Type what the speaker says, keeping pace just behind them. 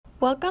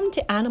Welcome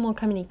to Animal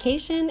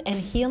Communication and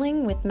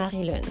Healing with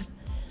Marie-Lune,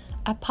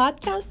 a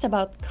podcast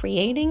about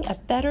creating a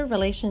better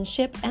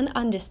relationship and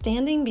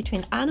understanding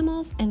between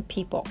animals and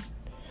people.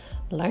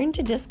 Learn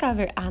to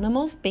discover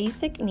animals'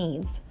 basic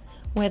needs,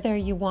 whether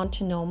you want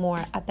to know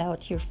more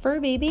about your fur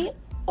baby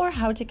or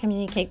how to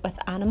communicate with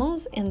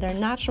animals in their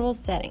natural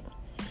setting.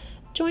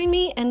 Join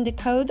me and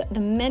decode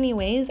the many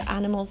ways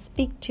animals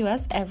speak to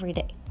us every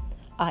day.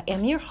 I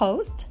am your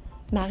host,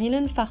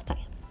 Marie-Lune Fortin.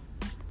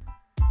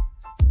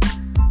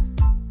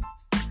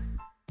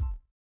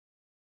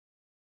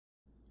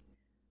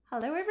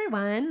 Hello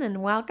everyone,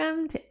 and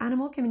welcome to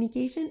Animal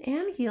Communication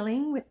and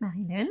Healing with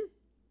Marie-Lune.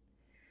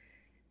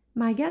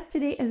 My guest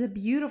today is a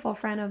beautiful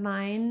friend of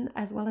mine,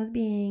 as well as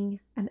being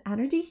an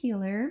energy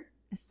healer,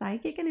 a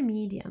psychic, and a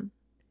medium.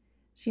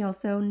 She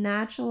also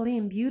naturally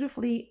and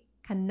beautifully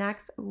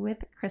connects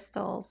with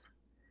crystals.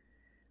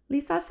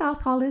 Lisa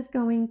Southall is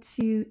going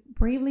to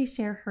bravely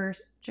share her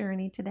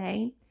journey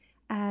today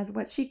as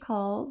what she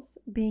calls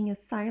being a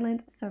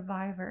silent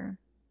survivor.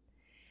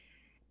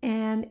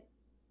 And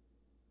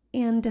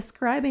in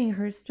describing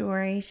her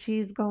story,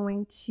 she's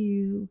going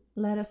to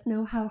let us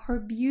know how her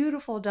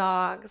beautiful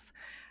dogs,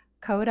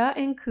 Coda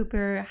and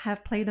Cooper,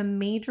 have played a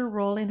major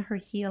role in her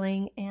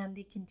healing, and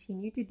they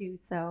continue to do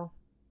so.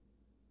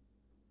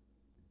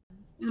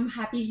 I'm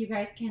happy you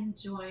guys can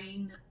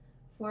join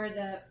for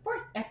the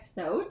fourth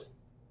episode.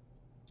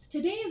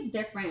 Today is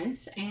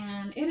different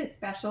and it is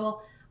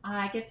special.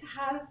 I get to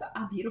have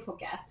a beautiful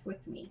guest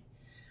with me.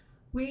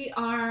 We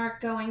are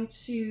going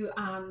to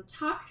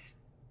talk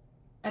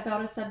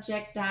about a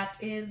subject that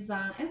is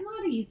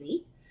not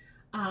easy,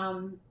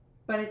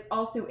 but it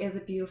also is a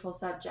beautiful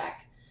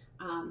subject.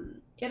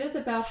 It is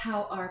about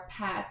how our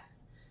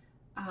pets,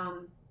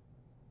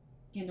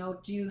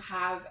 do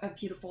have a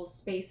beautiful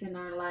space in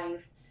our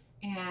life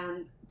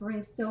and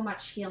bring so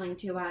much healing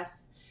to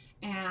us.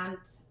 And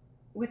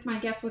with my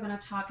guest, we're going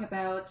to talk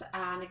about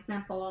an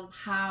example on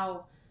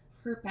how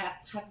her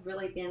pets have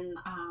really been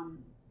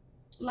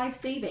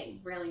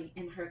life-saving, really,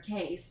 in her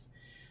case.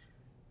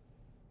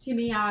 To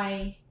me,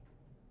 I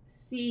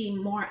see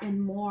more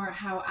and more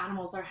how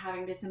animals are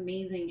having this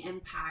amazing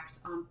impact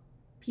on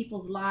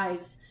people's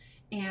lives,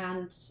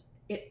 and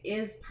it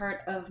is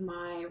part of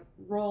my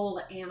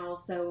role and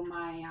also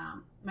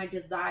my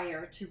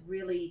desire to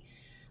really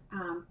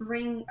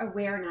bring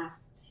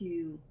awareness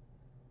to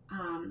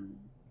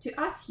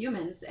us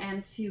humans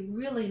and to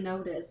really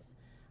notice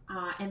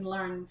and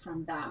learn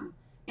from them,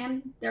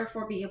 and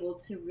therefore be able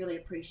to really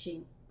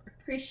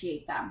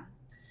appreciate them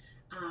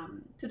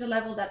to the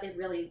level that they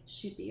really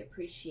should be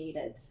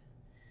appreciated.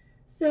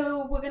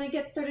 So we're going to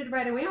get started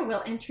right away. I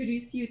will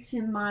introduce you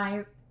to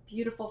my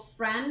beautiful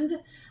friend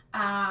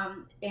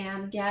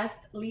and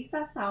guest,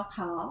 Lisa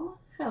Southall.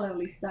 Hello,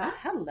 Lisa.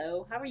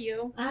 Hello, how are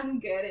you? I'm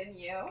good, and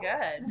you?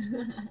 Good.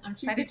 I'm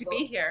excited to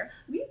be here.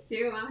 Me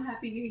too. I'm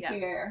happy you're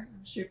here.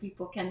 I'm sure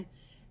people can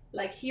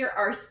hear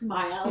our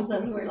smiles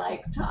as we're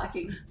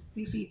talking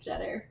with each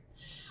other.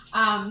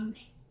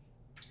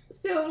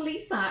 So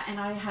Lisa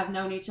and I have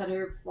known each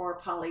other for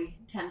probably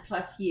 10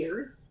 plus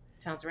years.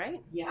 Sounds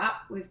right. Yeah,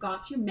 we've gone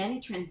through many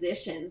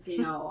transitions,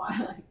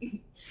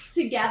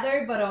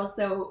 together, but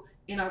also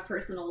in our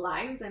personal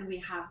lives, and we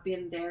have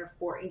been there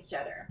for each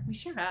other. We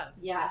sure have.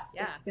 Yes,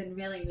 yeah. It's been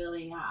really,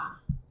 really,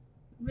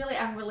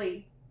 I'm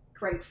really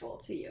grateful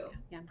to you.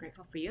 Yeah, I'm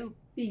grateful for you.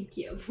 Thank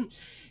you.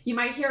 You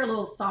might hear a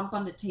little thump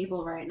on the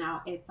table right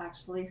now. It's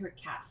actually her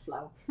cat,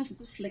 Flo.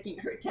 She's flicking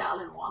her tail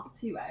and wants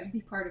to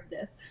be part of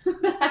this.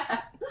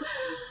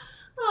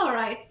 All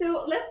right,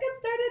 so let's get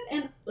started,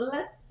 and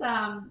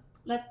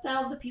let's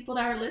tell the people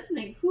that are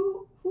listening,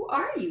 who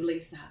are you,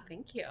 Lisa?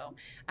 Thank you.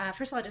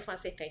 First of all, I just want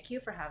to say thank you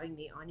for having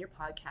me on your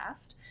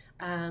podcast.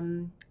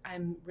 I'm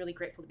really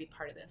grateful to be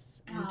part of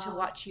this and to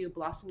watch you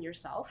blossom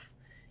yourself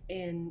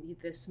in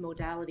this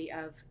modality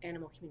of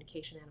animal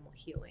communication, animal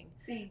healing.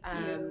 Thank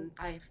you.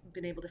 I've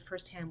been able to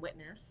firsthand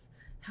witness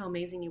how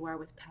amazing you are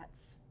with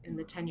pets in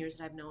the 10 years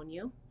that I've known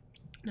you.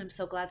 And I'm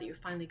so glad that you're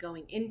finally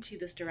going into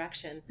this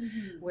direction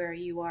where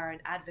you are an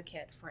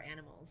advocate for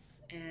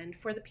animals and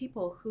for the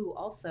people who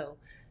also,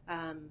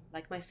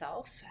 like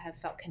myself, have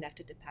felt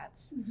connected to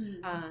pets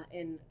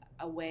in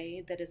a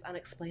way that is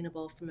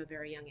unexplainable from a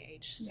very young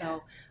age. Yes.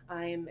 So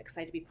I'm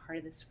excited to be part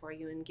of this for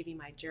you and give you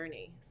my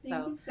journey.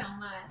 Thank you so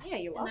much. Yeah,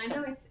 you're welcome. And I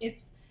know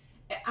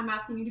I'm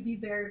asking you to be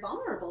very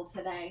vulnerable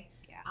today.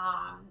 Yeah.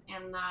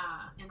 And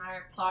I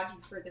applaud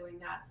you for doing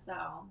that. So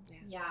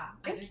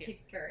I know it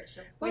takes courage.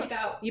 So way to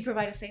go. You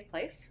provide a safe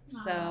place.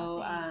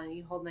 So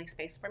you hold a nice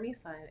space for me.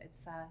 So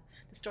it's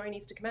the story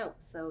needs to come out.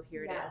 So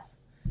here it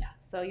is. Yes.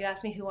 So you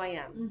asked me who I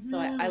am. So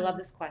I love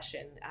this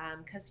question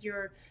because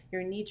your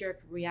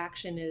knee-jerk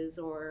reaction is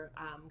or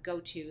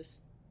go-to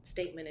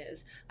statement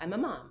is, I'm a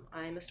mom,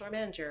 I'm a store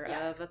manager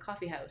of a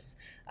coffee house,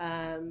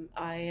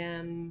 I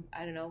am,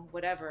 I don't know,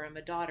 whatever, I'm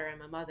a daughter,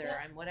 I'm a mother,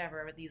 I'm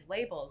whatever, these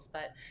labels,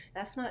 but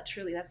that's not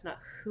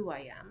who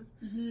I am.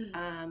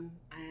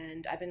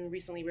 And I've been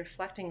recently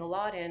reflecting a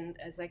lot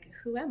as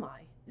who am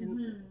I?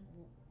 And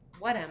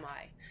what am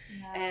I?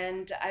 Yeah.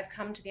 And I've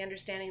come to the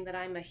understanding that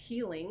I'm a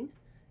healing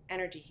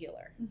energy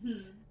healer.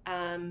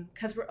 Mm-hmm.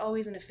 Because we're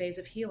always in a phase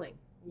of healing.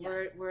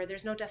 Yes. Where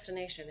there's no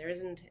destination. There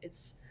isn't.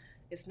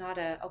 It's not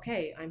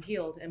okay, I'm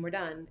healed and we're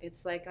done.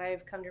 It's like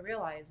I've come to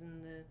realize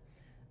in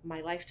my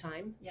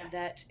lifetime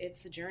that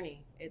it's a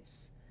journey.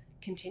 It's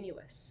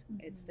continuous.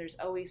 Mm-hmm. There's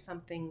always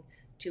something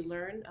to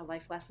learn, a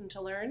life lesson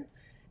to learn,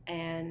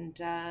 and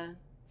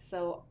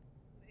so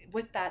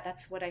with that,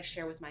 that's what I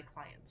share with my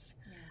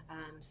clients. Yes.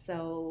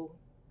 So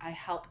I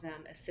help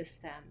them,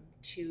 assist them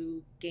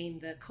to gain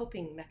the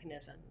coping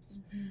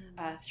mechanisms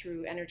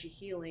through energy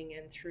healing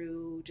and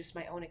through just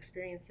my own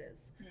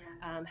experiences.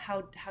 Yes.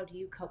 How do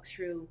you cope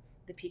through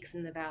the peaks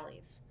and the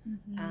valleys?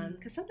 Mm-hmm.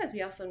 Because sometimes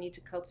we also need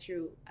to cope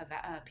through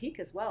a peak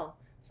as well.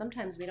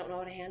 Sometimes we don't know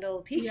how to handle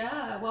a peak.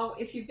 Yeah, well,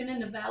 if you've been in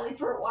the valley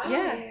for a while,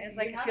 it's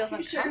like it feels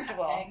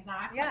uncomfortable. Sure.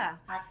 Exactly. Yeah,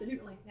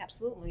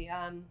 absolutely.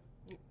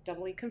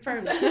 Doubly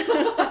confirmed.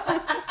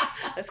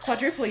 That's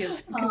quadruply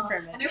is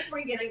confirmed. And if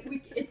we're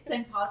it's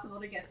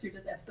impossible to get through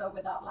this episode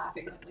without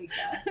laughing with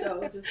Lisa.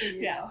 So just so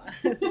you know.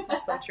 This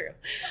is so true.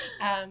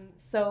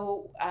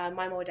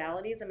 My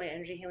modalities in my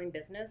energy healing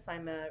business,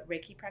 I'm a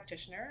Reiki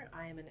practitioner.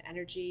 I am an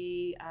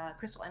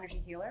crystal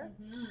energy healer.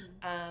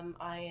 Mm-hmm.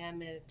 I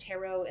am a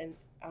tarot and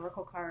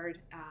oracle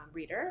card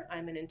reader.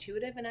 I'm an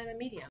intuitive and I'm a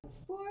medium.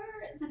 For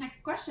the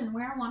next question,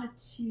 where I wanted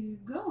to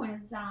go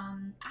is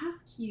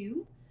ask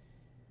you,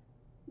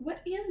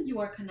 what is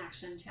your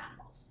connection to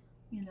animals?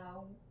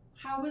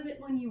 How was it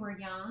when you were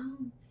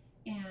young,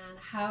 and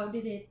how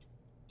did it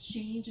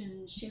change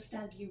and shift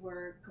as you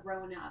were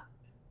growing up,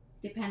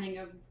 depending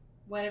on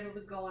whatever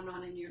was going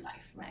on in your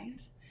life, right?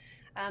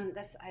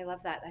 I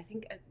love that. I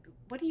think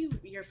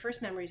your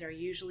first memories are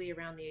usually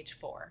around the age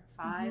 4,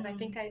 5. Mm-hmm.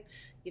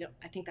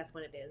 I think that's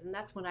when it is. And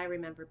that's when I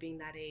remember being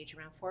that age,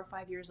 around 4 or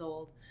 5 years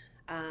old,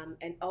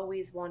 and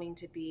always wanting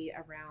to be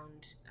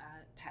around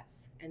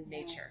pets and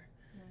nature.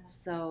 Yes.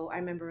 So I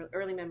remember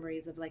early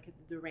memories of like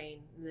the rain,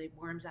 the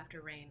worms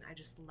after rain. I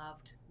just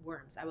loved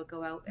worms. I would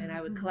go out and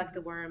I would collect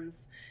the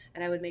worms,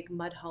 and I would make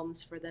mud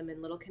homes for them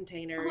in little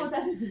containers. Oh,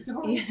 that is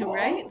adorable. Yeah,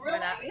 right?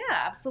 Really?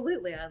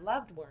 Absolutely. I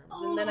loved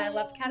worms. And then I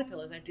loved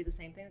caterpillars. I'd do the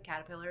same thing with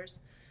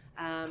caterpillars.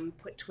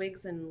 Put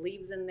twigs and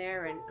leaves in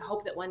there and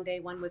hope that one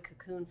day one would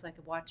cocoon so I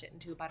could watch it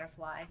into a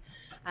butterfly.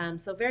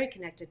 So very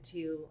connected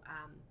to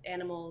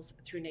animals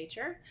through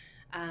nature.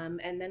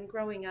 And then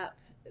growing up,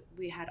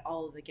 we had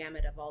all of the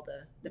gamut of all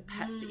the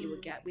pets that you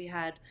would get. We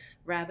had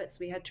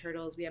rabbits, we had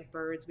turtles, we had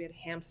birds, we had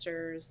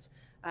hamsters,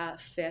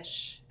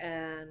 fish,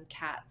 and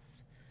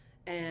cats.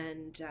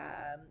 And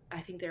I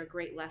think they're a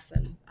great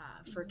lesson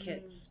for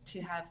kids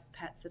to have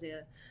pets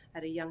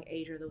at a young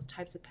age, or those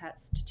types of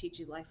pets to teach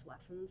you life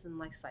lessons and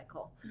life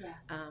cycle.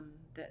 Yes.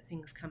 That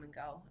things come and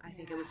go. I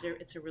think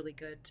it's a really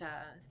good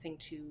thing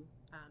to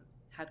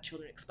have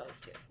children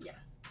exposed to.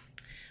 Yes.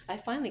 I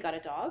finally got a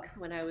dog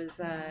when I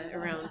was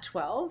around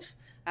 12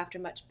 after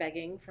much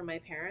begging from my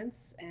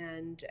parents,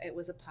 and it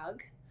was a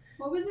pug.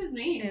 What was his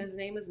name? His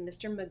name was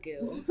Mr.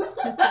 Magoo.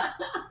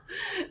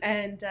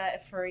 And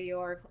for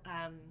your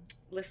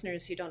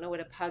listeners who don't know what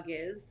a pug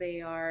is,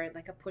 they are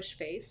like a push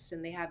face,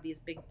 and they have these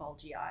big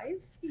bulgy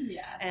eyes.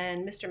 Yes.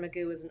 And Mr.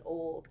 Magoo is an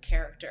old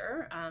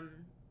character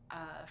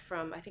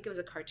from, I think it was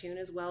a cartoon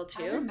as well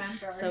too. I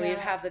remember. So you'd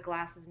have the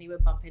glasses and you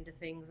would bump into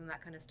things and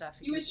that kind of stuff.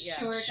 He was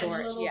short and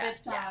a little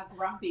bit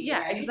grumpy. Yeah,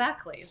 right?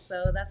 Exactly.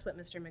 So that's what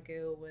Mr.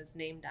 Magoo was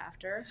named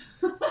after.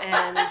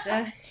 And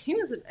he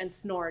was and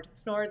snored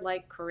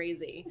like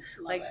crazy,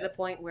 to the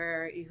point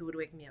where he would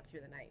wake me up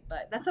through the night.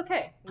 But that's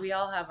okay. We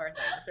all have our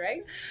things,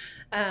 right?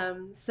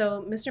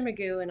 So Mr.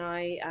 Magoo and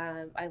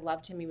I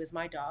loved him. He was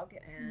my dog,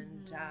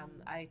 and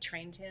I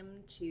trained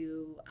him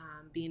to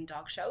be in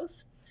dog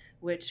shows,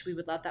 which we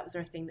would love. That was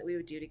our thing that we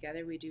would do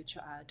together. We do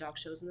dog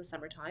shows in the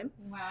summertime.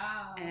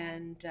 Wow.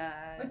 And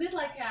was it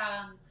like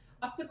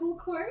obstacle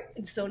course?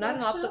 So not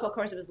an obstacle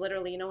course. It was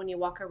literally, when you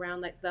walk around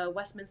like the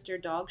Westminster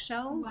Dog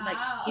Show. Wow.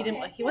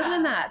 Like he wasn't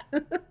in that.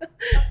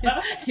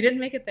 He didn't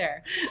make it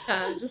there.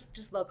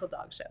 Just local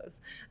dog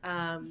shows.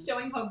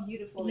 Showing how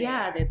beautiful they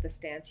are. Yeah, the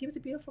stance. He was a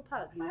beautiful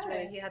pug.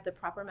 He had the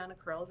proper amount of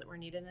curls that were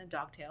needed in a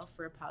dog tail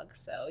for a pug.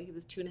 So he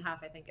was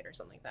 2.5, I think, or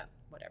something like that.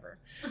 Whatever.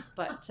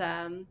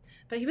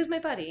 But he was my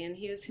buddy, and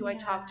he was who I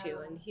talked to,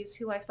 and he's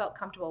who I felt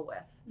comfortable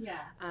with.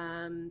 Yes.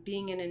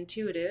 Being an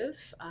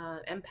intuitive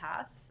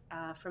empath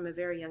from a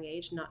very young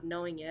age, not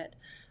knowing it,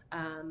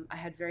 I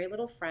had very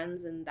little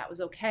friends, and that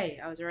was okay.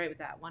 I was all right with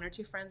that. 1 or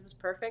 2 friends was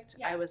perfect.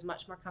 Yeah. I was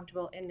much more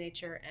comfortable in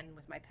nature and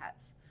with my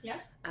pets. Yeah.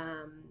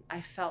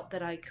 I felt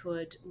that I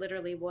could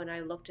literally, when I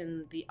looked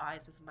in the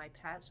eyes of my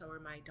pet or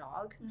my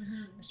dog,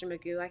 Mr.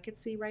 Magoo, I could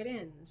see right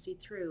in and see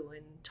through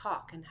and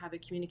talk and have a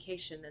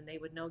communication, and they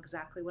would know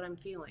exactly what I'm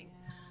feeling.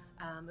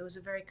 Yeah. It was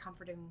a very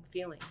comforting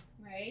feeling.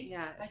 Right?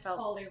 Yeah. I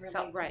totally relate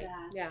felt right. to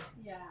that. Yeah.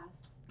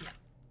 Yes. Yeah.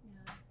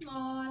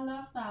 Oh, I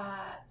love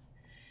that.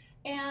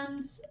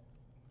 And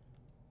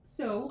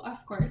so,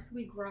 of course,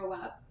 we grow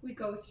up, we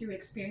go through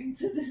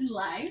experiences in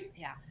life.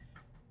 Yeah.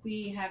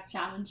 We have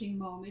challenging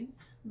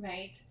moments,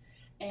 right?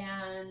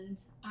 And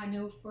I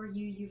know for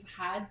you, you've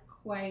had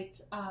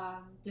quite a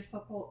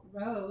difficult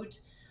road.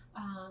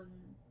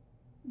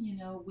 you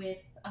know,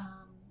 with,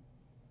 oh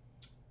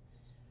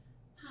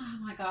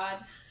my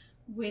God,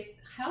 with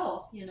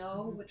health, you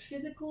know, with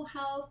physical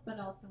health, but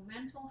also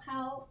mental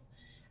health.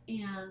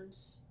 And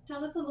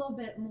tell us a little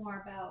bit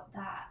more about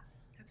that.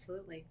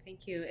 Absolutely.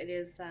 Thank you. It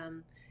is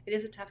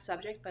a tough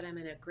subject, but I'm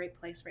in a great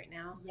place right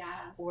now.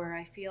 Yes. Where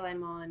I feel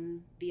I'm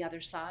on the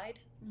other side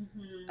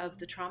of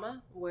the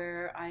trauma,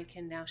 where I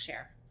can now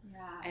share.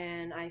 Yes.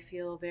 And I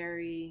feel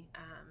very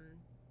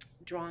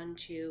drawn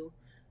to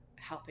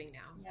helping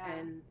now. Yeah.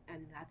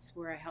 And that's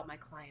where I help my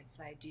clients.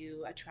 I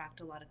do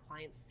attract a lot of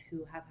clients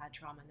who have had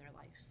trauma in their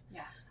life.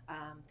 Yes.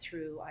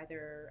 Through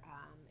either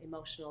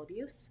emotional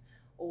abuse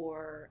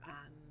or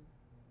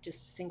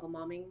just single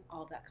momming,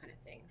 all that kind of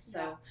thing.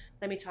 So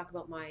let me talk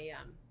about my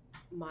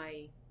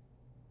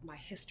my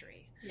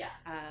history. Yes.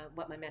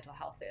 What my mental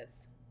health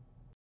is.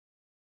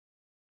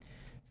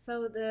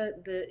 So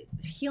the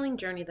healing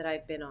journey that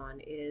I've been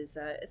on is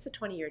it's a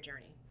 20-year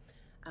journey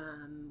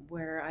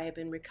where I have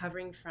been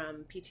recovering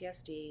from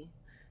PTSD,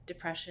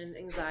 depression,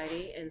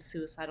 anxiety, and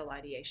suicidal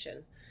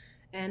ideation.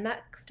 And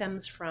that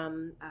stems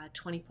from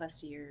 20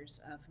 plus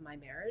years of my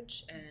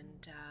marriage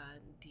and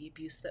the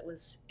abuse that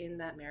was in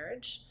that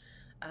marriage.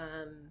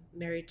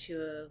 Married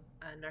to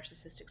a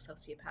narcissistic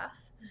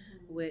sociopath,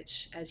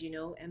 which, as you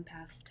know,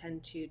 empaths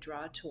tend to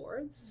draw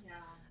towards.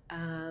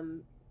 Yeah.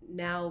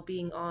 Now,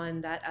 being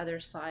on that other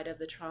side of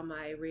the trauma,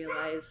 I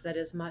realized that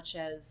as much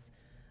as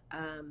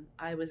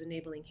I was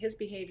enabling his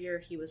behavior,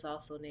 he was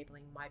also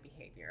enabling my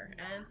behavior.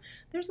 Yeah. And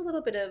there's a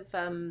little bit of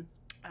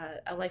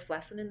a life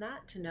lesson in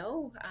that to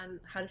know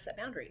how to set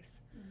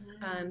boundaries,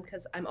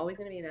 because I'm always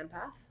going to be an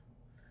empath.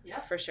 Yeah,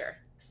 for sure.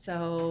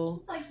 So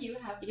it's like you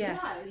have yeah,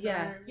 eyes,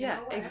 yeah, or, yeah,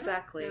 know, whatever.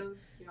 exactly.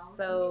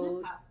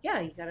 So yeah,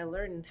 you got to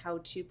learn how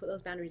to put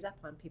those boundaries up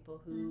on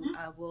people who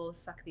will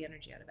suck the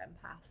energy out of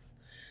empaths.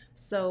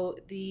 So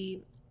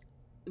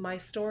my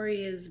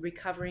story is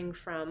recovering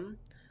from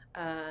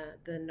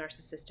the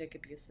narcissistic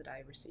abuse that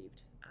I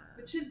received,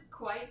 which is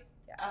quite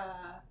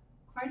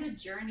a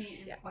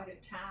journey and quite a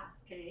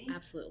task, eh?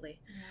 Absolutely.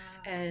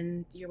 Yeah.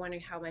 And you're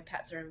wondering how my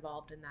pets are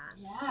involved in that.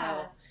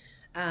 Yes.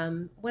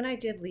 So when I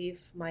did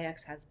leave my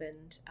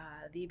ex-husband,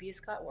 the abuse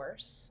got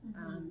worse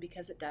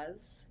because it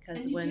does. And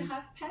did you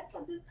have pets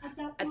at that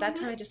point? At that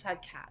time, I just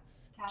had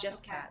cats.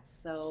 Just cats.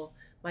 So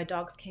my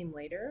dogs came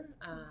later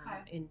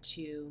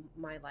into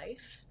my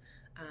life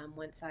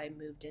once I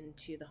moved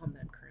into the home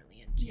that I'm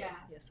currently into. Yes.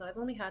 Yeah, so I've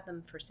only had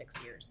them for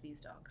 6 years,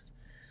 these dogs.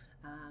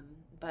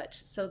 But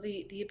so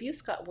the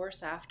abuse got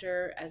worse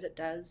after, as it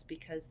does,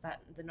 because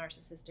the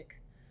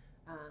narcissistic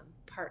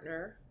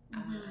partner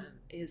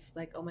is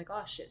like, oh my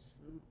gosh, it's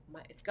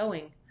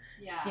going,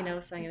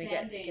 so I'm gonna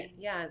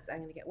I'm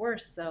gonna get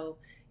worse. So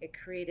it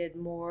created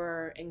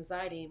more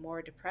anxiety,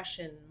 more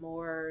depression,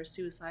 more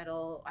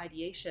suicidal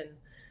ideation,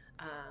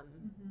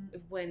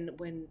 when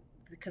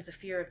because the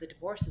fear of the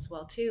divorce as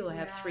well too. I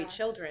have 3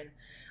 children.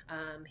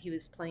 He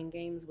was playing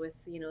games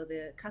with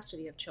the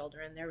custody of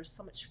children. There was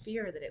so much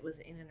fear that it was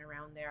in and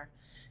around there,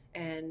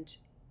 and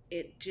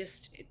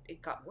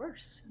it got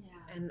worse.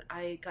 And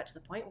I got to the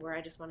point where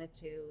I just wanted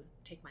to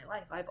take my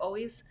life. I've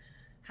always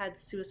had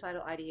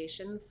suicidal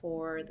ideation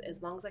for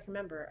as long as I can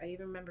remember. I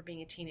even remember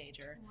being a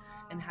teenager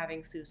and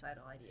having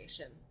suicidal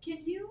ideation. Can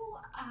you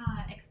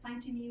explain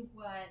to me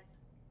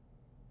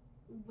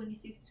when you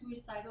say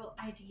suicidal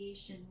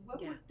ideation, what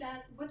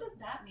does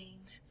that mean?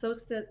 So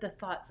it's the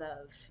thoughts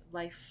of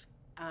life,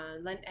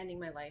 ending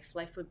my life.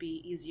 Life would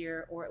be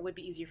easier, or it would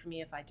be easier for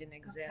me if I didn't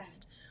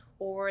exist,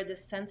 or the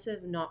sense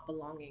of not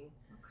belonging.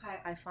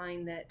 I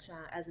find that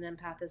as an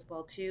empath as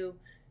well too,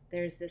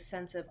 there's this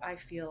sense of I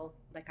feel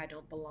like I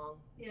don't belong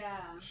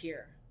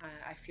here.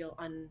 I feel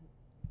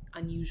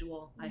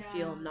unusual. I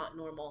feel not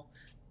normal.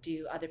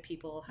 Do other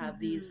people have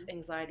these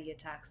anxiety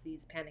attacks,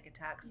 these panic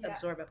attacks,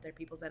 absorb other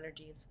people's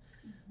energies?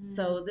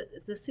 So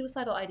the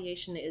suicidal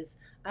ideation is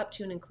up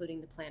to and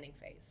including the planning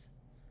phase.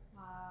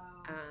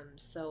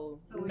 So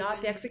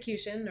not the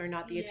execution or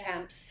not the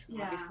attempts,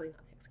 obviously not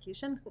the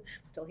execution. I'm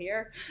still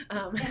here.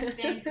 And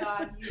thank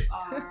God you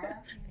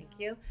are. Thank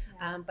you.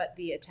 But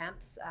the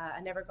attempts,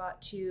 I never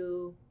got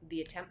to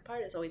the attempt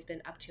part. It's always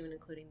been up to and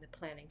including the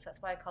planning. So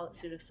that's why I call it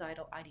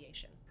suicidal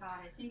ideation.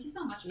 Got it. Thank you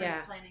so much for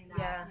explaining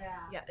that.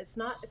 Yeah. It's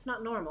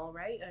not normal,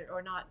 right?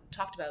 Or not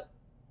talked about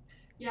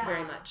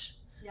very much.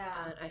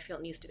 I feel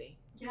it needs to be.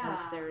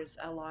 Because there's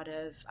a lot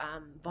of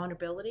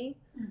vulnerability,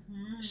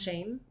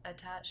 shame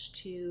attached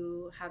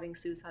to having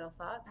suicidal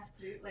thoughts.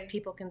 Absolutely.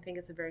 People can think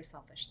it's a very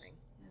selfish thing.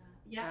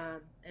 Yes.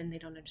 And they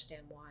don't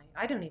understand why.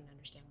 I don't even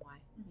understand why.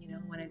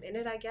 When I'm in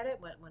it, I get it.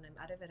 When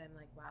I'm out of it, I'm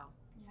like, wow.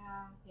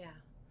 Yeah.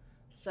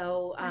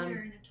 So when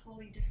you're in a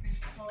totally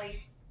different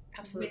place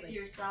absolutely. With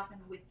yourself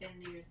and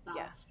within yourself.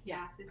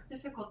 Yes, it's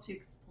difficult to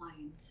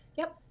explain.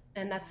 Yep.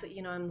 And that's what,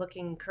 I'm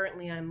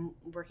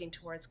working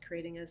towards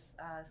creating a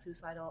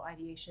suicidal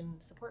ideation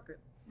support group.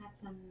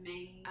 That's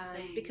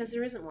amazing. Because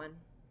there isn't one,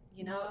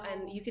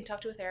 and you can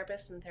talk to a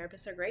therapist, and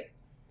therapists are great.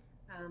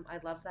 I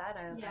love that.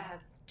 I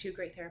have 2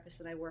 great therapists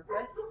that I work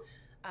with.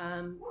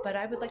 But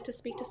I would like to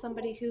speak to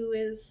somebody who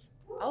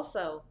is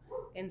also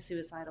in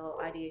suicidal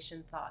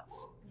ideation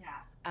thoughts.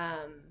 Yes.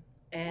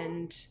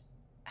 And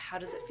how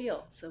does it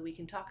feel? So we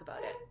can talk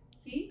about it.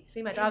 See,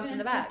 my dog's in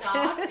the back. The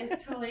dog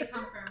is totally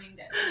confirming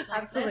this. It's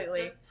like,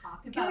 Absolutely. Let's just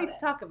talk about Can we it.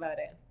 talk about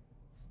it?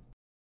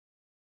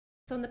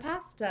 So in the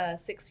past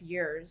 6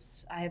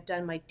 years, I have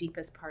done my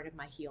deepest part of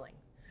my healing.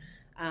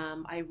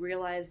 I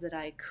realized that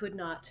I could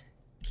not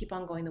keep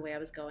on going the way I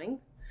was going.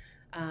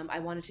 I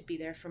wanted to be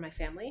there for my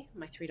family,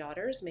 my 3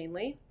 daughters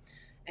mainly,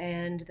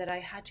 and that I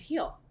had to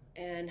heal.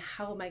 And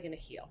how am I going to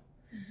heal?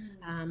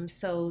 Mm-hmm.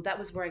 So that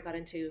was where I got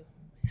into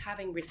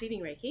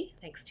receiving Reiki,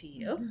 thanks to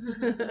you,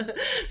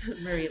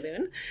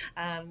 Marie-Lune.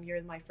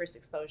 You're my first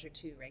exposure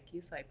to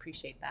Reiki, so I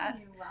appreciate that.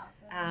 You're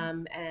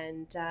welcome.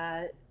 And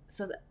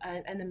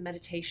the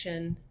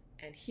meditation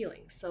and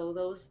healing. So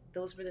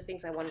those were the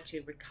things I wanted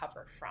to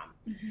recover from.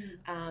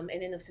 Mm-hmm.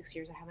 And in those 6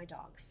 years, I had my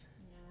dogs.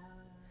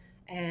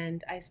 Yeah.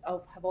 And I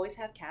have always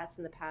had cats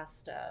in the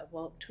past.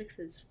 Twix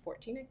is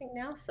 14, I think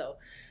now. So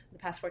the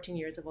past 14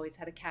 years, I've always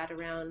had a cat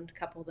around, a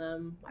couple of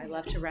them. I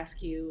love to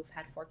rescue. I've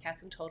had 4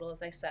 cats in total,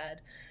 as I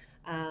said.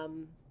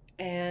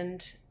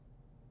 And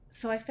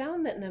so I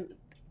found that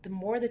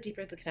the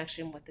deeper the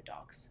connection with the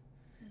dogs.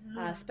 Mm-hmm.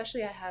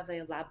 Especially I have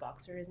a lab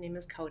boxer. His name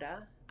is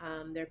Coda.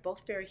 They're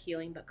both very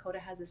healing, but Coda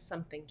has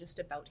something just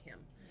about him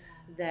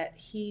that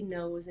he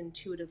knows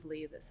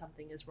intuitively that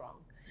something is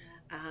wrong.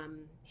 Yes.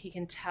 He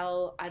can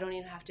tell. I don't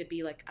even have to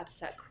be like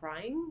upset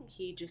crying.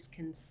 He just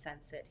can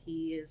sense it.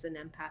 He is an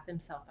empath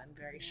himself, I'm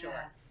very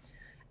sure.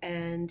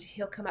 And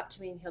he'll come up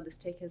to me and he'll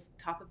just take his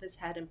top of his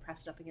head and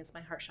press it up against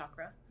my heart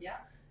chakra. Yeah.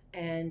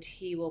 And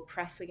he will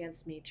press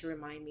against me to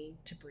remind me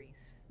to breathe.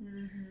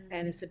 Mm-hmm.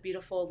 And it's a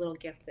beautiful little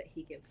gift that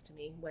he gives to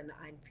me when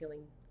I'm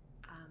feeling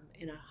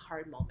in a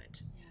hard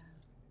moment.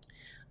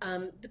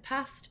 Yeah. The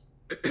past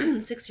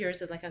 6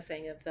 years of, like I was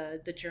saying, of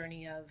the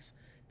journey of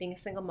being a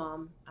single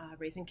mom,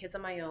 raising kids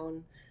on my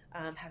own,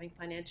 having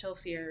financial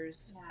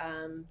fears,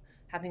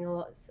 having a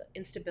lot of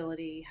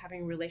instability,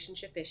 having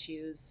relationship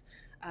issues,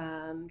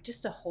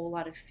 just a whole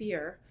lot of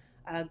fear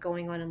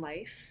going on in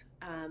life.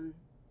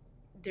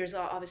 There's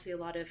obviously a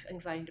lot of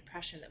anxiety and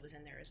depression that was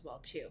in there as well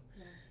too.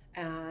 Yes.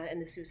 And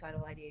the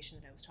suicidal ideation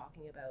that I was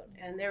talking about.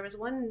 Mm-hmm. And there was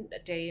one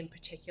day in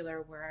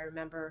particular where I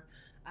remember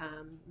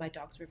my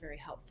dogs were very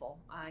helpful.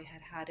 I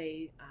had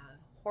a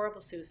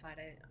horrible suicide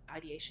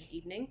ideation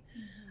evening.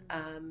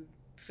 Mm-hmm.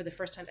 For the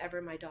first time ever,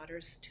 2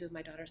 of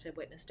my daughters had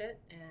witnessed it,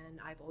 and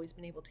I've always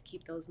been able to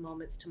keep those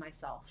moments to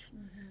myself.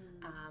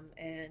 Mm-hmm.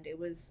 And it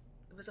was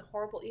a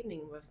horrible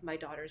evening with my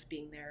daughters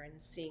being there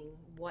and seeing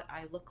what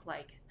I look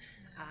like.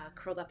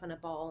 Curled up on a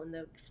ball on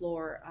the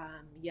floor,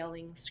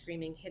 yelling,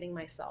 screaming, hitting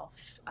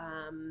myself,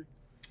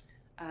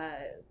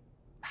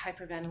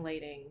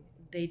 hyperventilating.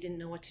 They didn't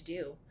know what to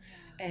do.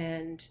 Yeah.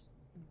 And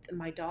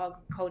my dog,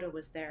 Coda,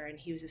 was there, and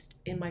he was just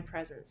in my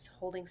presence,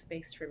 holding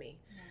space for me.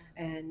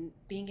 Yeah. And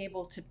being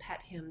able to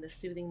pet him, the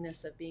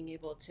soothingness of being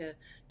able to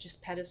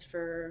just pet his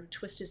fur,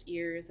 twist his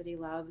ears that he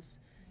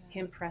loves,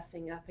 him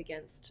pressing up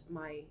against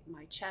my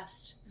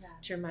chest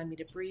to remind me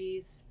to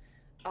breathe.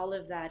 All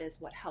of that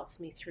is what helps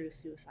me through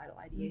suicidal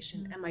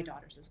ideation, mm-hmm. and my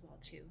daughters as well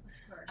too.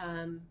 Of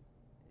course.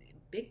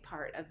 Big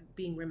part of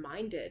being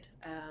reminded,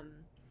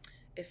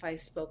 if I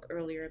spoke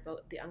earlier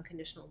about the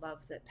unconditional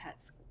love that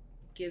pets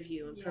give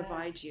you and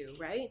provide you,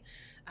 right?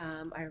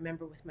 I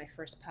remember with my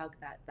first pug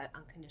that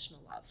unconditional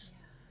love.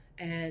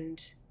 Yeah.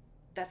 And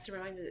that's a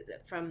reminder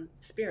that from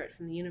spirit,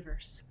 from the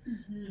universe,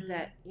 mm-hmm.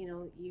 that,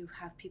 you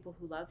have people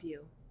who love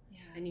you,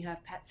 and you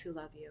have pets who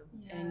love you,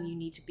 and you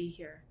need to be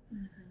here.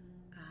 Mm-hmm.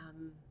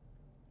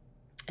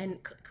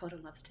 And Coda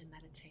loves to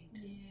meditate.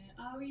 Yeah.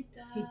 Oh, he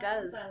does. He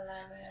does. I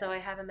love it. So I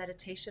have a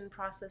meditation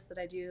process that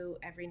I do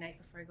every night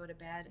before I go to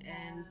bed,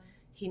 and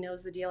he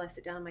knows the deal. I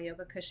sit down on my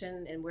yoga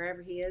cushion, and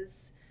wherever he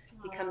is,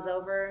 he comes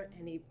over,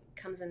 and he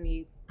comes and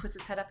he puts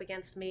his head up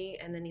against me,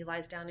 and then he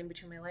lies down in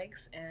between my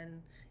legs,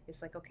 and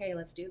it's like, okay,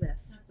 let's do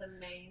this. That's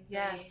amazing.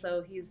 Yeah.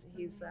 So he's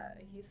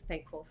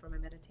thankful for my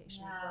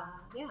meditation as well.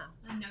 Yeah.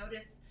 I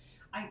noticed.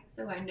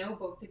 I know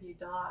both of you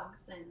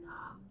dogs, and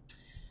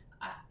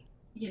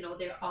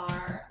there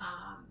are,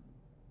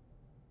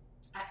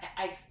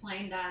 I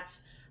explain that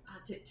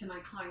to my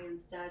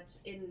clients that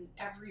in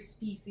every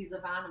species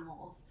of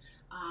animals,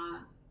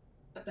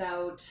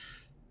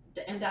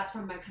 and that's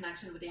where my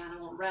connection with the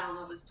animal realm,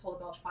 I was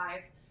told about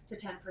 5 to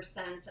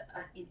 10%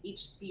 in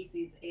each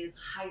species is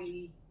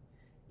highly,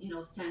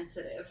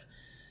 sensitive.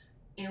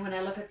 And when I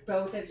look at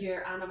both of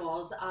your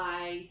animals,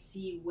 I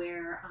see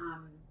where,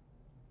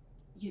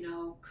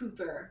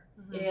 Cooper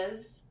mm-hmm.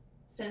 is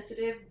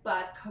sensitive,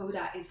 but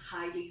Coda is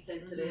highly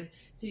sensitive.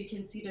 Mm-hmm. So you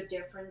can see the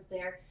difference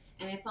there.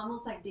 And it's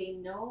almost like they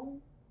know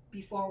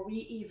before we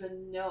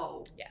even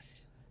know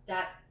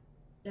that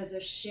there's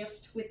a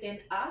shift within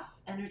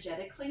us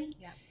energetically.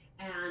 Yeah.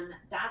 And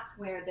that's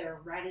where they're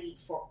ready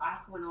for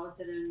us when all of a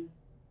sudden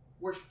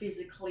we're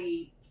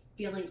physically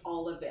feeling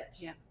all of it.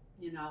 Yeah.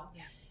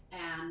 Yeah.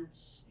 And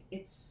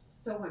it's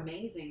so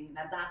amazing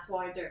that's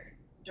why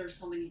there's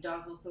so many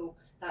dogs also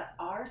that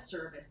are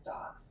service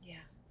dogs. Yeah.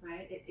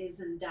 Right? It is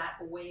in that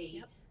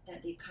way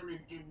that they come in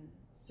and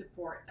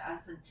support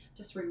us and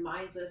just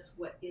reminds us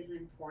what is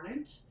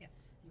important. Yeah.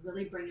 They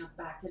really bring us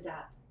back to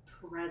that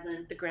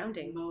present, the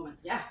grounding moment.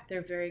 Yeah,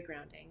 they're very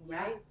grounding,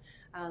 right? yes.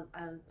 I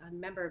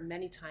remember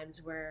many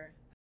times where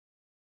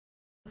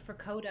for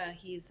Coda,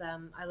 he's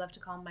I love to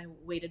call him my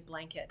weighted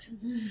blanket.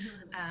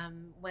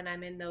 When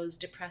I'm in those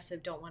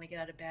depressive, don't want to get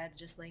out of bed,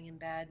 just laying in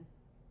bed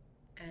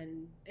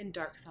and in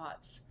dark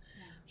thoughts,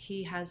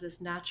 he has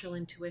this natural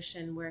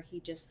intuition where he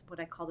just, what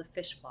I call the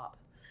fish flop.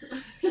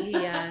 He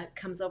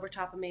comes over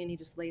top of me and he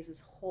just lays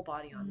his whole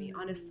body on me,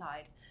 on his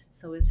side.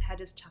 So his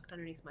head is tucked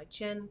underneath my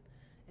chin,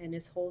 and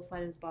his whole side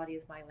of his body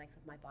is my length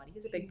of my body.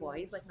 He's a big boy.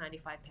 He's like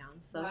 95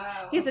 pounds. So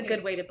he's a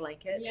good weighted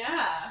blanket.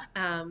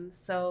 Yeah.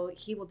 So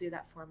he will do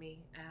that for me.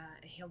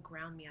 He'll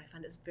ground me. I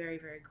find it's very,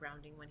 very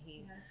grounding when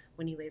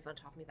he lays on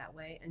top of me that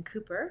way. And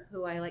Cooper,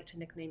 who I like to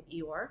nickname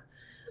Eeyore,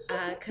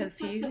 because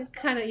he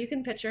kind of, you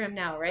can picture him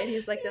now, right?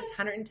 He's like this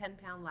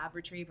 110-pound lab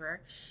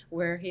retriever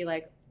where he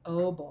like,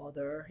 oh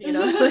bother, you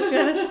know, like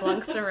kind of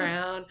slunks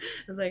around.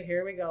 It's like,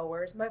 here we go,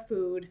 where's my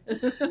food?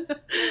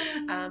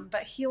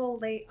 But he'll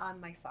lay on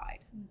my side.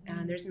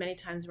 And there's many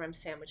times where I'm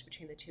sandwiched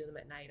between the two of them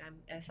at night.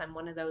 I'm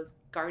one of those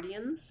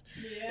guardians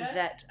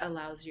that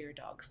allows your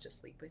dogs to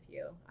sleep with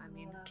you. I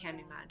mean,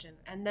 can't imagine.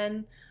 And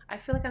then I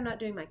feel like I'm not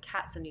doing my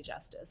cats any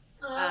justice.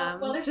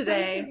 Well, it's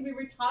Today, because we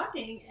were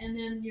talking, and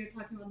then you're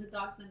talking about the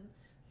dogs, and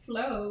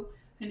Flo,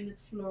 her name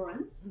is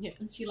Florence,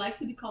 and she likes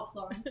to be called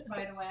Florence,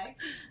 by the way.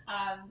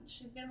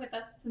 She's been with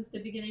us since the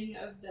beginning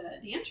of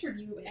the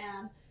interview,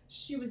 and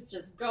she was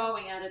just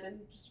going at it and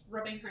just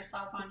rubbing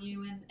herself on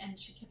you, and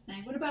she kept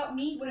saying, what about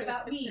me? What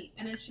about me?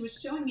 And then she was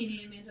showing me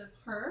the image of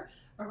her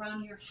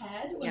around your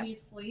head when you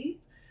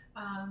sleep.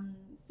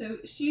 So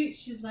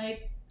she's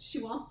like, she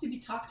wants to be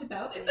talked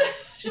about.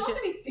 She wants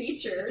to be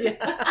featured.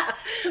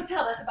 So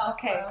tell us about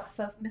Flo.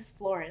 So Miss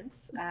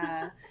Florence,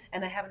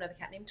 and I have another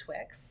cat named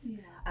Twix.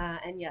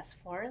 And yes,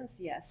 Florence,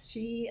 yes,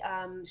 she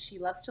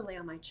loves to lay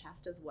on my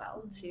chest as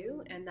well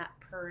too. And that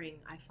purring,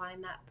 I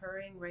find that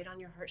purring right on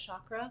your heart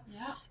chakra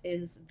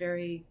is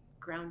very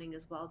grounding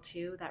as well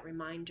too. That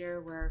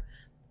reminder where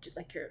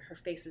like her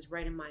face is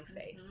right in my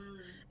face,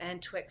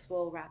 and Twix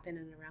will wrap in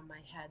and around my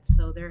head.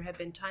 So there have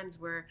been times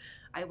where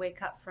I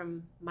wake up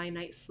from my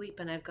night's sleep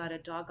and I've got a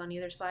dog on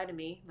either side of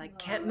me, like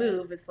can't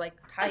move, it's like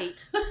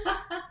tight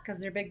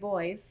because they're big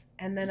boys,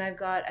 and then I've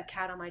got a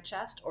cat on my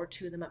chest or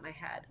two of them at my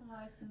head.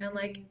 And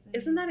like,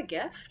 isn't that a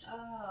gift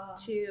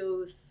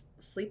to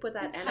sleep with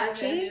that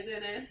energy? Heaven,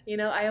 isn't it? You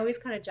know, I always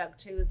kind of joke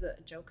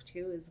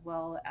too as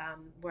well,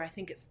 where I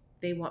think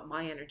they want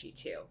my energy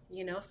too,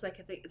 you know? So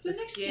like it's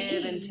this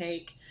give and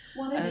take.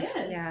 Well, it is.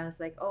 Yeah, it's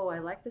like, oh, I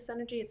like this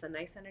energy. It's a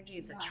nice energy.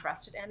 It's a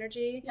trusted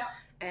energy.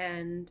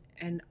 And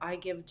I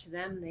give to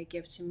them. They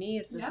give to me.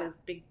 It's this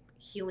big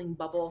healing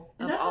bubble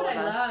and of all of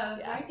us. That's what I love,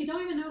 right? You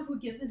don't even know who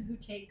gives and who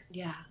takes.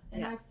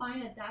 And I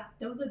find that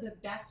those are the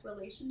best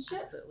relationships.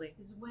 Absolutely.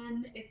 Is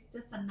when it's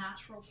just a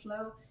natural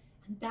flow.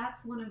 And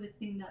that's one of the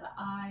things that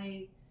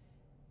I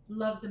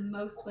love the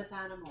most with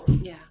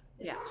animals.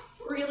 It's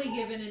freely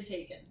given and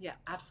taken. Yeah,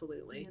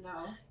 absolutely. You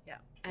know? Yeah.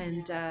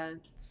 And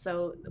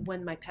so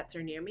when my pets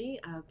are near me,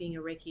 being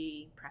a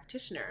Reiki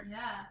practitioner,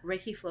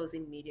 Reiki flows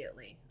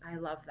immediately. I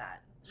love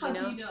that. How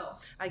do you know?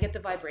 I get the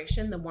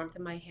vibration, the warmth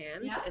in my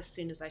hand as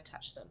soon as I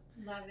touch them.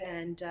 Love it.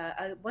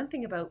 And one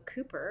thing about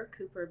Cooper,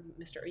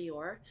 Mr.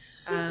 Eeyore,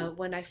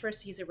 when I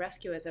first, he's a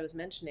rescue, as I was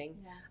mentioning.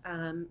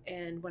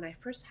 And when I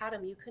first had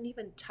him, you couldn't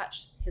even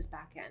touch his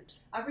back end.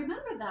 I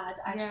remember that,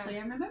 actually.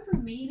 I remember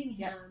meeting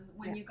him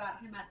when you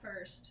got him at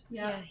first.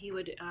 He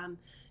would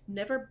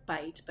never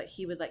bite, but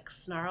he would like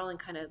snarl and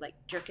kind of like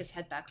jerk his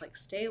head back, like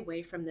stay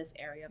away from this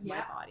area of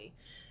my body.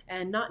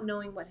 And not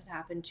knowing what had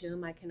happened to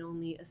him, I can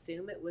only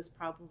assume it was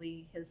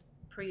probably his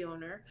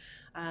pre-owner,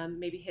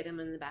 maybe hit him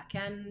in the back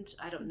end.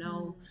 I don't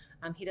know.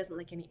 He doesn't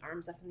like any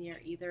arms up in the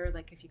air either.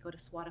 Like if you go to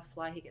swat a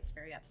fly, he gets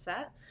very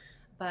upset.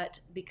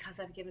 But because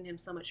I've given him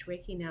so much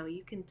Reiki now,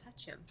 you can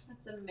touch him.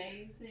 That's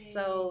amazing.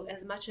 So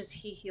as much as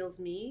he heals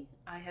me,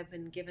 I have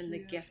been given the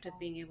gift of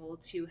being able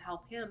to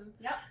help him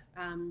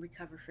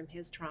recover from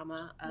his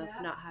trauma of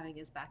not having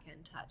his back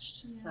end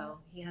touched. So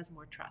he has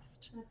more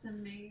trust. That's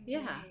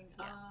amazing.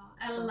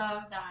 I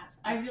love that.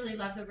 I really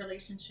love the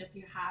relationship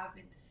you have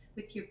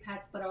with your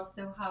pets, but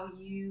also how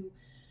you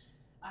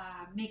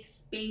make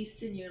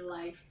space in your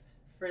life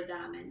for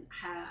them, and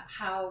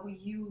how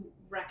you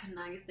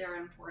recognize their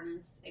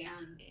importance,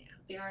 and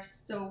they are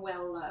so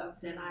well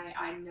loved, and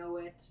I know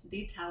it.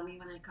 They tell me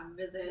when I come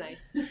visit.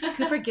 Nice.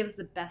 Cooper gives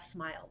the best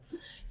smiles.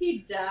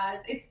 He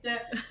does. It's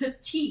the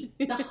teeth,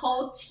 the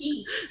whole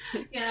teeth.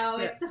 You know,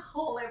 it's the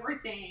whole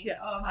everything.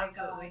 Oh my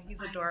absolutely. God.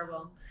 He's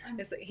adorable.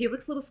 He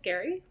looks a little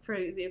scary for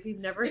if you've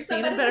never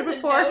seen him better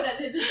before. Know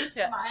that it is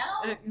a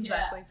smile.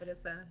 Exactly, but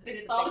it's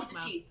all the the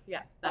teeth.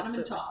 Yeah, bottom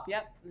and top.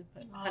 Yep,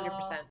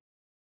 100%.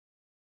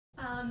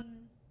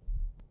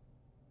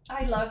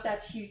 I love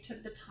that you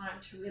took the time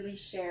to really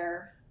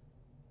share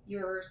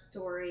your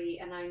story,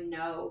 and I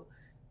know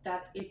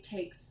that it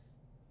takes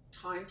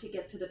time to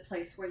get to the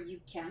place where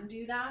you can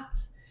do that.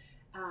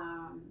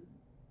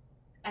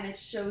 and it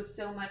shows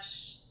so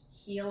much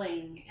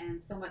healing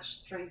and so much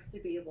strength to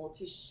be able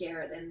to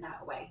share it in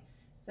that way.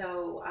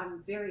 So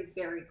I'm very,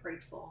 very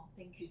grateful.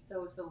 Thank you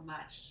so, so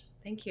much.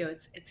 Thank you.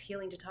 It's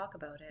healing to talk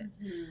about it.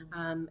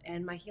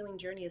 And my healing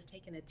journey has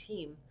taken a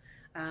team.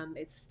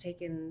 It's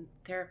taken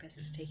therapists,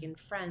 it's taken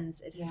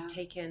friends, it has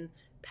taken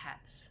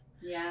pets.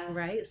 Yes.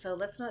 Right? So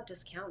let's not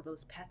discount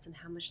those pets and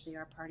how much they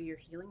are part of your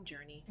healing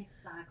journey.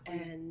 Exactly.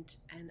 And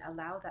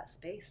allow that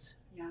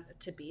space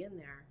to be in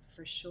there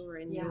for sure.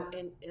 And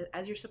and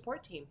as your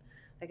support team,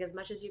 like as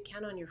much as you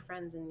count on your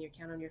friends and you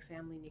count on your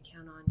family and you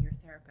count on your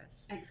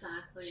therapists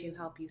to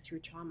help you through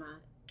trauma,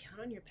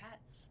 count on your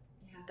pets.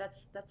 Yeah.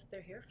 That's what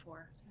they're here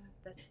for.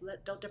 Yeah.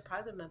 Don't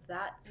deprive them of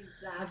that,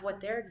 of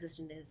what their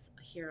existence is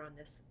here on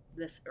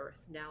this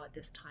earth now at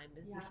this time.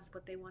 This is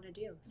what they want to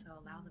do. So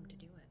allow them to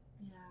do it.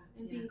 Yeah,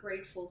 and being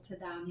grateful to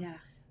them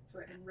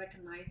and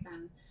recognize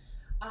them.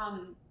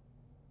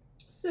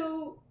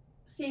 So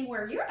seeing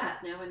where you're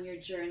at now in your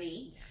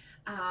journey,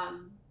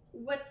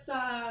 what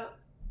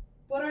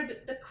are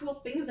the cool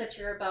things that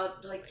you're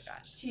about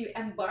to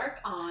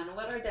embark on?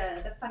 What are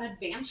the fun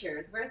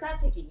adventures? Where's that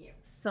taking you?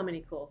 So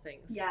many cool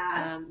things.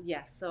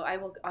 Yes. So I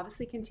will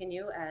obviously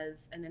continue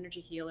as an energy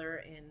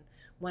healer in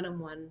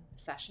one-on-one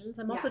sessions.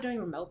 I'm also doing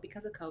remote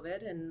because of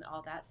COVID and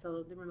all that.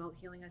 So the remote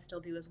healing I still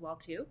do as well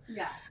too.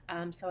 Yes.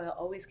 So I'll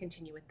always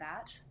continue with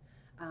that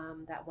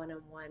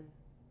one-on-one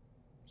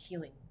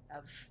healing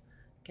of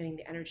getting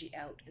the energy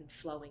out and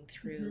flowing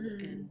through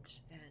and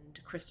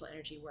crystal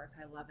energy work.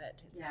 I love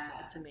it.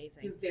 It's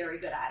amazing. You're very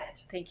good at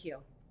it. Thank you.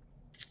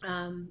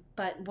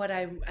 But what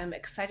I'm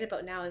excited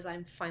about now is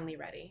I'm finally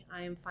ready.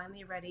 I am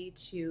finally ready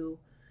to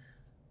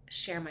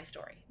share my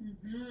story.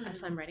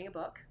 So I'm writing a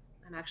book.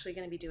 I'm actually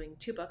going to be doing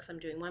 2 books. I'm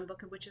doing one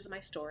book, which is my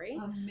story.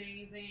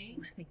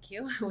 Amazing. Thank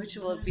you. Which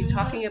will be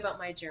talking about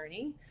my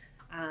journey.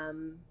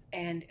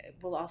 And it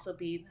will also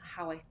be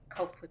how I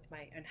cope with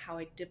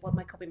what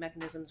my coping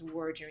mechanisms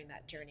were during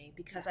that journey,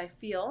 because I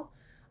feel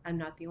I'm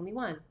not the only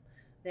one.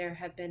 There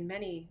have been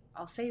many,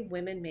 I'll say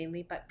women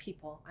mainly, but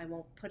people. I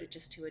won't put it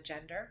just to a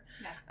gender.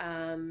 Yes.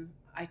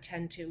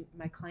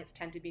 My clients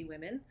tend to be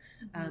women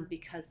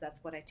because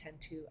that's what I tend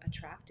to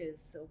attract,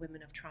 is the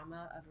women of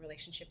trauma, of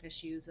relationship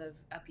issues, of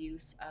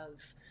abuse,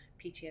 of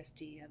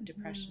PTSD, of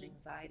depression,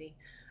 anxiety.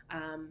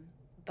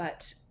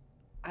 But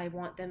I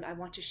want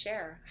to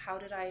share, how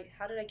did I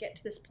get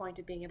to this point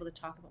of being able to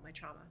talk about my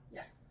trauma?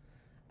 Yes.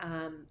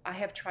 I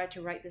have tried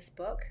to write this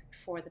book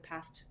for the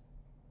past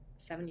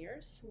 7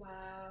 years. Wow.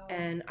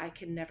 And I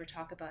could never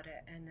talk about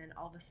it. And then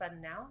all of a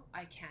sudden now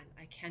I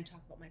can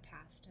talk about my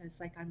past. And it's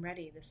like, I'm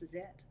ready. This is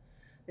it.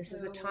 This is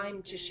the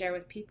time to share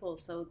with people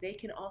so they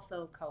can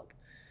also cope.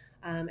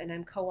 And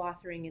I'm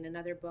co-authoring in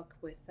another book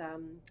with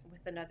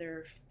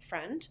another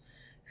friend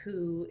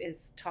who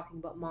is talking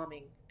about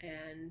momming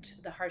and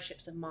the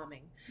hardships of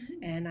momming.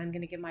 And I'm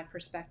going to give my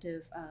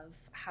perspective of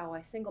how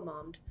I single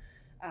mommed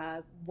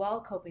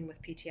while coping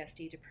with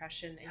PTSD,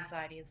 depression,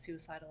 anxiety, and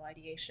suicidal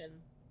ideation.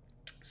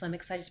 So I'm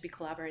excited to be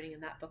collaborating in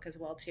that book as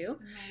well too.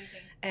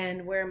 Amazing.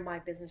 And where my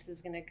business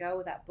is going to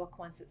go, that book,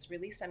 once it's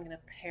released, I'm going to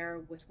pair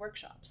with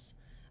workshops.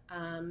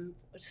 And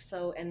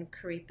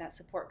create that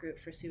support group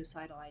for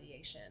suicidal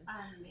ideation.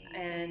 Amazing.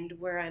 And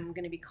where I'm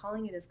going to be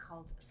calling it is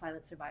called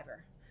Silent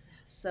Survivor.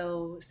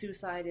 So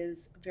suicide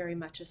is very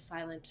much a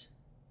silent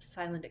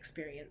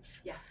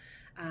experience. Yes.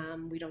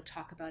 We don't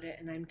talk about it,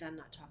 and I'm done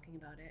not talking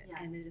about it.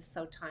 Yes. And it is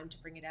so time to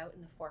bring it out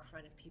in the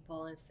forefront of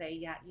people and say,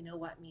 yeah, you know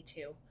what, me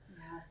too.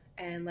 Yes.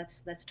 And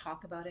let's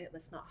talk about it.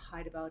 Let's not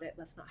hide about it.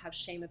 Let's not have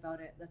shame about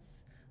it.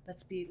 Let's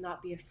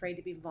not be afraid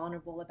to be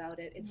vulnerable about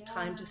it. It's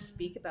time to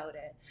speak about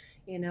it,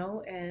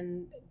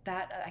 and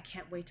that I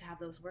can't wait to have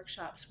those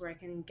workshops where I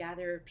can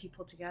gather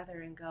people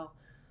together and go,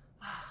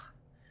 oh,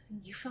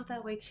 you felt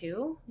that way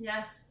too?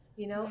 Yes.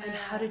 And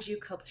how did you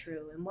cope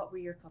through, and what were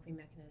your coping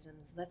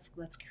mechanisms?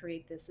 Let's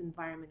create this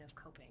environment of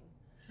coping.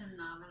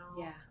 Phenomenal.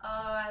 Yeah. Oh,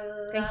 I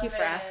love Thank you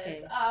for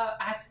asking. Oh,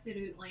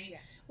 absolutely. Yeah.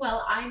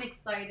 Well, I'm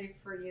excited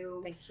for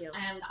you. Thank you.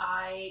 And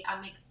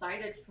I'm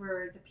excited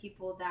for the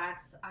people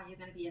that you're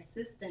going to be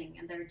assisting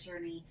in their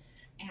journey.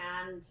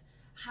 And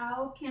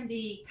how can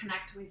they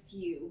connect with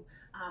you?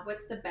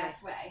 What's the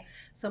best way?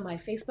 So my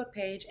Facebook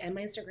page and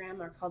my Instagram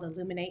are called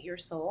Illuminate Your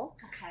Soul.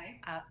 Okay.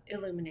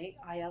 Illuminate,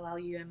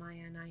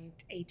 ILLUMINATE,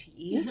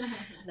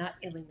 not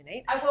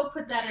illuminate. I will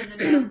put that in the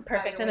notes.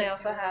 Perfect. And I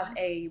also have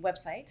a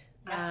website.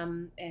 Yes.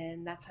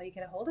 And that's how you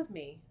get a hold of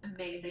me.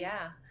 Amazing.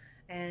 Yeah.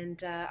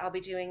 And I'll be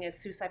doing a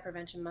Suicide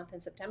Prevention Month in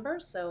September.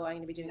 So I'm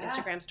going to be doing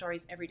Instagram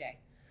stories every day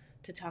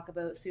to talk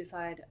about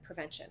suicide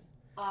prevention.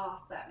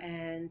 Awesome.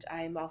 And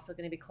I'm also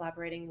going to be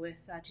collaborating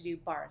with to do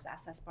bars,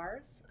 Access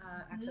Bars,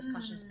 Access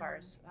Consciousness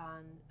Bars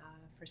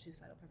for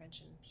suicidal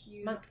prevention.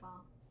 Beautiful.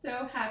 Month.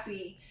 So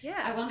happy.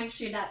 Yeah. I will make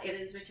sure that it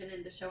is written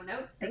in the show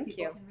notes so Thank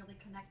people you. can really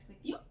connect with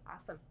you.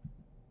 Awesome.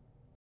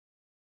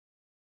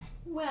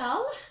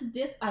 Well,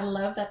 I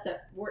love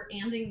that we're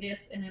ending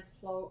this and then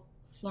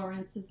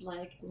Florence is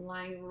like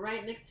lying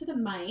right next to the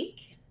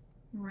mic.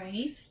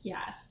 Right?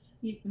 Yes.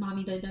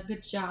 Mommy did a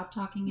good job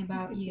talking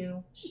about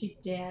you. She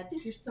did.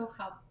 You're so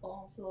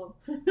helpful.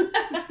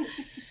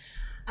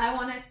 I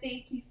want to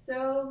thank you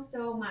so,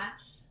 so much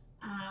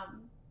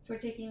for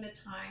taking the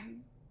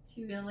time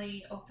to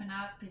really open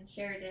up and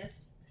share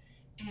this.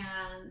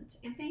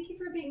 And thank you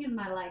for being in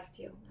my life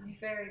too. I'm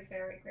very,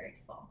 very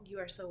grateful. You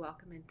are so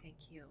welcome, and thank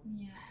you.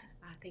 Yes.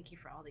 Thank you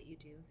for all that you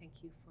do.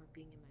 Thank you for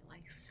being in my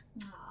life.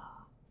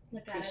 Aww.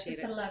 Look at us. Appreciate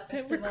It's it. a love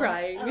festival. We're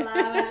crying. I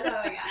love it. Oh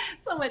my God.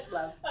 So much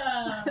love.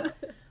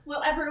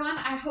 Well, everyone,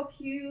 I hope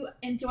you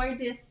enjoyed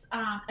this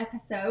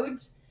episode.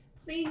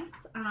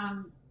 Please,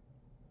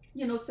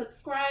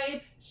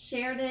 subscribe,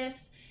 share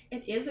this.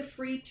 It is a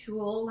free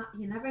tool.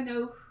 You never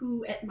know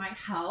who it might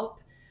help.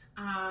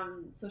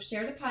 So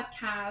share the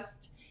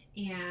podcast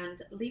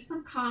and leave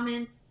some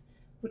comments.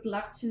 Would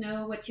love to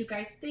know what you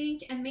guys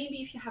think, and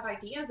maybe if you have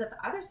ideas of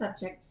other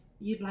subjects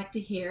you'd like to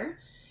hear.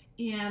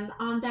 And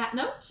on that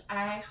note,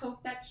 I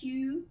hope that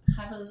you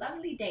have a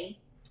lovely day.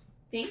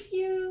 Thank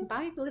you.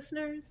 Bye,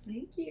 listeners.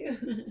 Thank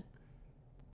you.